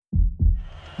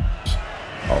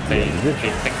They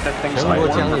think that things might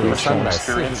work from personal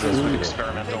experiences with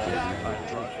experimental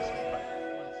drugs.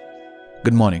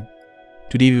 Good morning.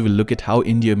 Today we will look at how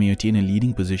India may attain a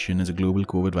leading position as a global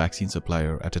COVID vaccine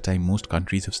supplier at a time most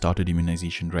countries have started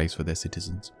immunization drives for their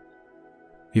citizens.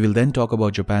 We will then talk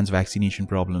about Japan's vaccination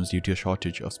problems due to a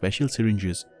shortage of special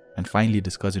syringes and finally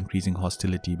discuss increasing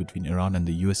hostility between Iran and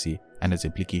the USA and its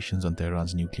implications on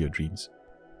Tehran's nuclear dreams.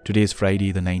 Today is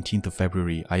Friday, the 19th of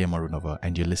February. I am Arunava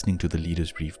and you're listening to the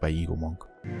Leader's Brief by Ego Monk.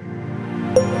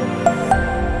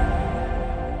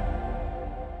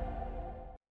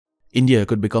 India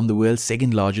could become the world's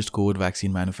second largest COVID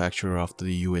vaccine manufacturer after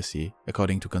the USA,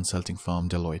 according to consulting firm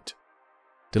Deloitte.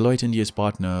 Deloitte India's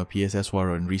partner, PSS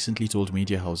Warren, recently told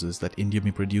media houses that India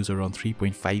may produce around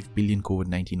 3.5 billion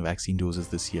COVID-19 vaccine doses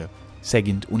this year,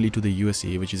 second only to the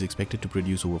USA, which is expected to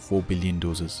produce over 4 billion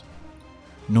doses.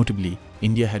 Notably,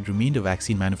 India had remained a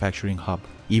vaccine manufacturing hub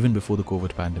even before the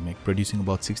COVID pandemic, producing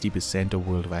about 60% of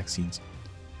world vaccines.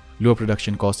 Lower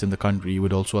production costs in the country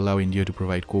would also allow India to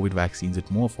provide COVID vaccines at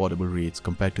more affordable rates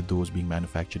compared to those being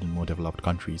manufactured in more developed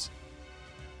countries.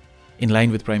 In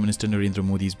line with Prime Minister Narendra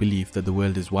Modi's belief that the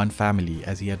world is one family,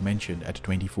 as he had mentioned at a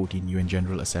 2014 UN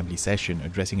General Assembly session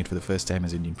addressing it for the first time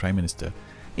as Indian Prime Minister,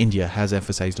 India has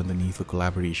emphasized on the need for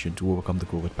collaboration to overcome the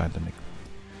COVID pandemic.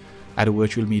 At a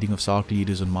virtual meeting of SAARC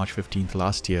leaders on March 15th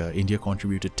last year, India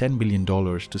contributed $10 billion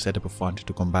to set up a fund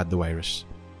to combat the virus.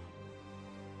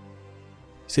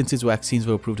 Since its vaccines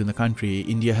were approved in the country,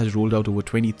 India has rolled out over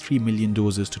 23 million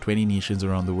doses to 20 nations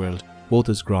around the world, both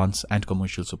as grants and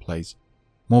commercial supplies.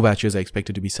 More batches are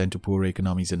expected to be sent to poorer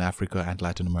economies in Africa and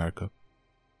Latin America.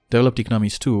 Developed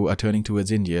economies too are turning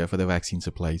towards India for their vaccine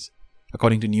supplies.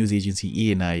 According to news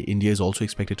agency ANI, India is also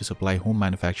expected to supply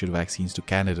home-manufactured vaccines to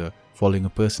Canada following a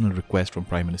personal request from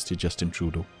Prime Minister Justin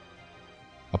Trudeau.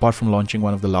 Apart from launching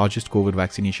one of the largest COVID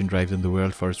vaccination drives in the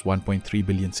world for its 1.3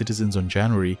 billion citizens on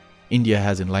January, India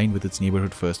has, in line with its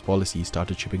neighbourhood-first policy,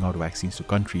 started shipping out vaccines to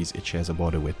countries it shares a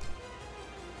border with.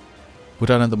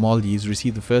 Bhutan and the Maldives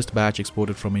received the first batch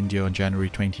exported from India on January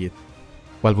 20th.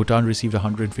 While Bhutan received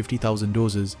 150,000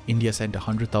 doses, India sent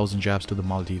 100,000 jabs to the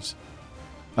Maldives.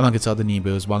 Among its other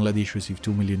neighbours, Bangladesh received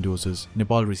 2 million doses,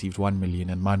 Nepal received 1 million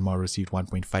and Myanmar received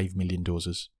 1.5 million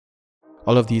doses.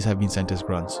 All of these have been sent as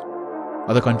grants.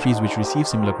 Other countries which receive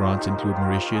similar grants include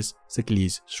Mauritius,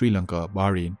 Seychelles, Sri Lanka,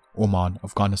 Bahrain, Oman,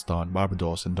 Afghanistan,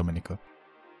 Barbados and Dominica.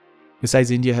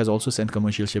 Besides, India has also sent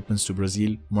commercial shipments to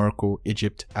Brazil, Morocco,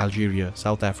 Egypt, Algeria,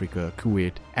 South Africa,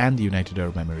 Kuwait and the United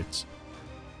Arab Emirates.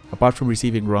 Apart from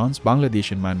receiving grants,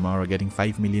 Bangladesh and Myanmar are getting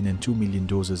 5 million and 2 million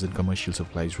doses in commercial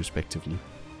supplies respectively.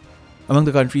 Among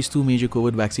the country's two major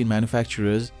COVID vaccine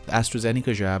manufacturers, the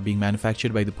AstraZeneca jab, being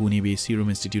manufactured by the Pune-based Serum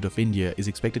Institute of India, is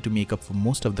expected to make up for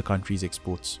most of the country's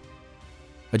exports.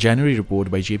 A January report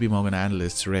by JP Morgan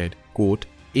analysts read, quote,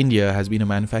 India has been a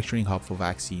manufacturing hub for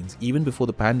vaccines even before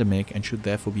the pandemic and should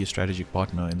therefore be a strategic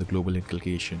partner in the global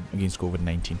inculcation against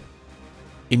COVID-19.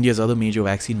 India's other major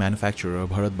vaccine manufacturer,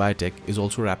 Bharat Biotech, is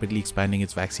also rapidly expanding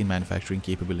its vaccine manufacturing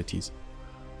capabilities.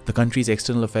 The country's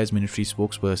External Affairs Ministry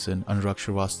spokesperson, Anurag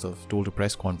Srivastava, told a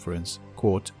press conference,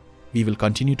 quote, We will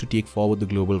continue to take forward the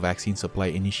global vaccine supply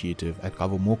initiative and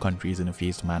cover more countries in a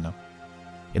phased manner.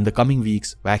 In the coming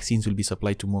weeks, vaccines will be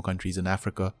supplied to more countries in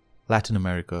Africa, Latin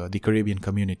America, the Caribbean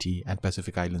community, and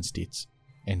Pacific Island states.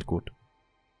 End quote.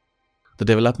 The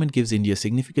development gives India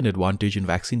significant advantage in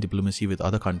vaccine diplomacy with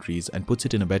other countries and puts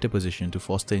it in a better position to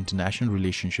foster international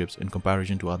relationships in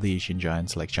comparison to other Asian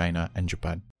giants like China and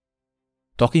Japan.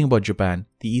 Talking about Japan,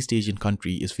 the East Asian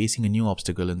country is facing a new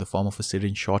obstacle in the form of a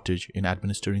syringe shortage in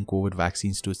administering COVID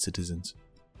vaccines to its citizens.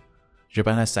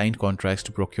 Japan has signed contracts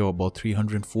to procure about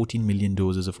 314 million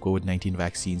doses of COVID-19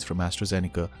 vaccines from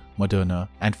AstraZeneca, Moderna,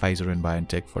 and Pfizer and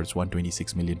BioNTech for its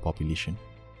 126 million population.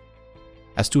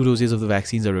 As 2 doses of the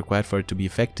vaccines are required for it to be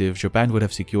effective, Japan would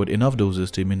have secured enough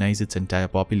doses to immunize its entire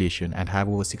population and have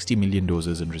over 60 million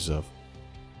doses in reserve.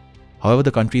 However,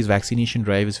 the country's vaccination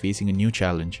drive is facing a new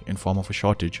challenge in form of a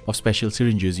shortage of special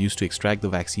syringes used to extract the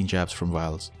vaccine jabs from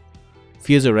vials.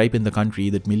 Fears are ripe in the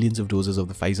country that millions of doses of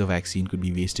the Pfizer vaccine could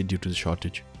be wasted due to the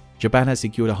shortage. Japan has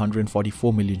secured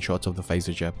 144 million shots of the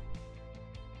Pfizer jab.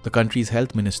 The country's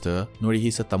health minister,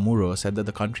 Norihisa Tamura, said that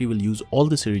the country will use all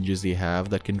the syringes they have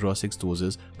that can draw 6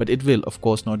 doses, but it will, of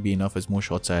course, not be enough as more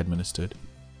shots are administered.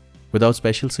 Without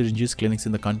special syringes, clinics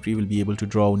in the country will be able to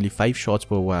draw only 5 shots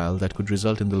per vial that could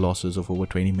result in the losses of over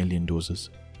 20 million doses.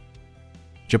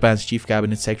 Japan's Chief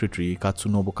Cabinet Secretary,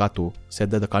 Katsunobu Kato,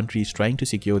 said that the country is trying to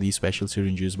secure these special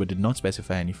syringes but did not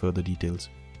specify any further details.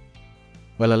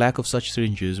 While a lack of such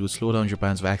syringes would slow down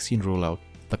Japan's vaccine rollout,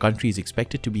 the country is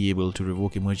expected to be able to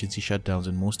revoke emergency shutdowns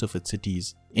in most of its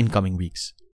cities in coming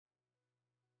weeks.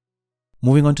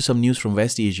 Moving on to some news from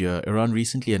West Asia, Iran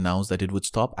recently announced that it would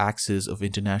stop access of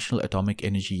International Atomic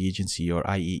Energy Agency or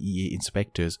IAEA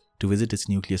inspectors to visit its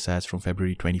nuclear sites from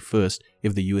February 21st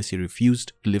if the USA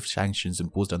refused to lift sanctions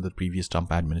imposed under the previous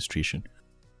Trump administration.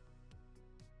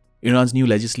 Iran's new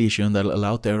legislation that will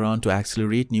allow Tehran to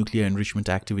accelerate nuclear enrichment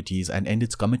activities and end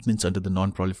its commitments under the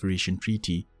Non-Proliferation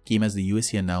Treaty came as the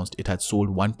USA announced it had sold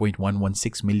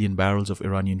 1.116 million barrels of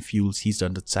Iranian fuel seized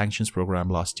under its sanctions program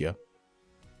last year.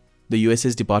 The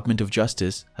US's Department of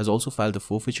Justice has also filed a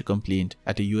forfeiture complaint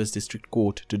at a US district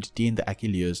court to detain the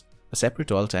Achilleas, a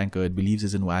separate oil tanker it believes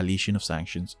is in violation of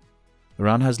sanctions.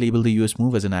 Iran has labeled the US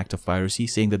move as an act of piracy,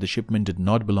 saying that the shipment did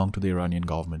not belong to the Iranian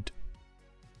government.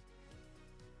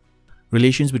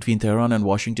 Relations between Tehran and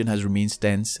Washington has remained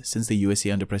tense since the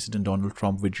USA under President Donald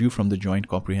Trump withdrew from the Joint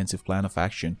Comprehensive Plan of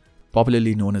Action,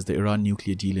 popularly known as the Iran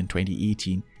Nuclear Deal in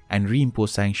 2018, and reimposed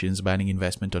sanctions banning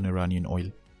investment on Iranian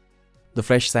oil. The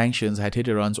fresh sanctions had hit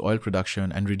Iran's oil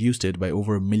production and reduced it by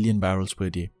over 1 million barrels per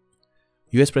day.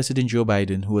 US President Joe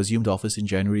Biden, who assumed office in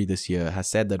January this year, has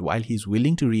said that while he is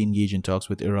willing to re-engage in talks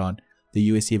with Iran, the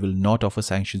USA will not offer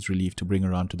sanctions relief to bring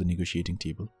Iran to the negotiating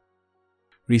table.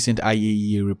 Recent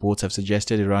IAEA reports have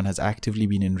suggested Iran has actively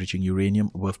been enriching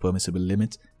uranium above permissible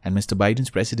limits, and Mr. Biden's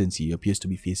presidency appears to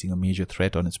be facing a major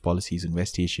threat on its policies in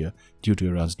West Asia due to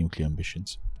Iran's nuclear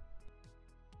ambitions.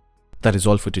 That is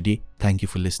all for today. Thank you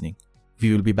for listening.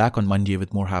 We will be back on Monday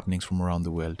with more happenings from around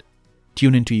the world.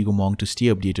 Tune into Egomong to stay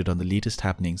updated on the latest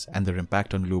happenings and their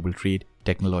impact on global trade,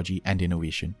 technology, and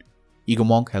innovation.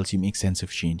 Egomong helps you make sense of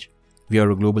change. We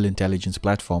are a global intelligence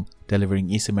platform delivering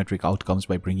asymmetric outcomes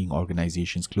by bringing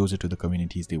organizations closer to the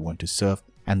communities they want to serve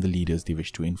and the leaders they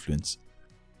wish to influence.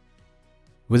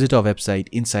 Visit our website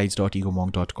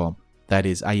insights.egomong.com, that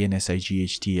is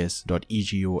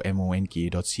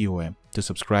insights.egomonk.com, to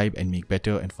subscribe and make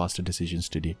better and faster decisions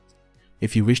today.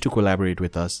 If you wish to collaborate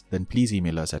with us, then please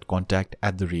email us at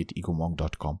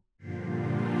contact@egomong.com.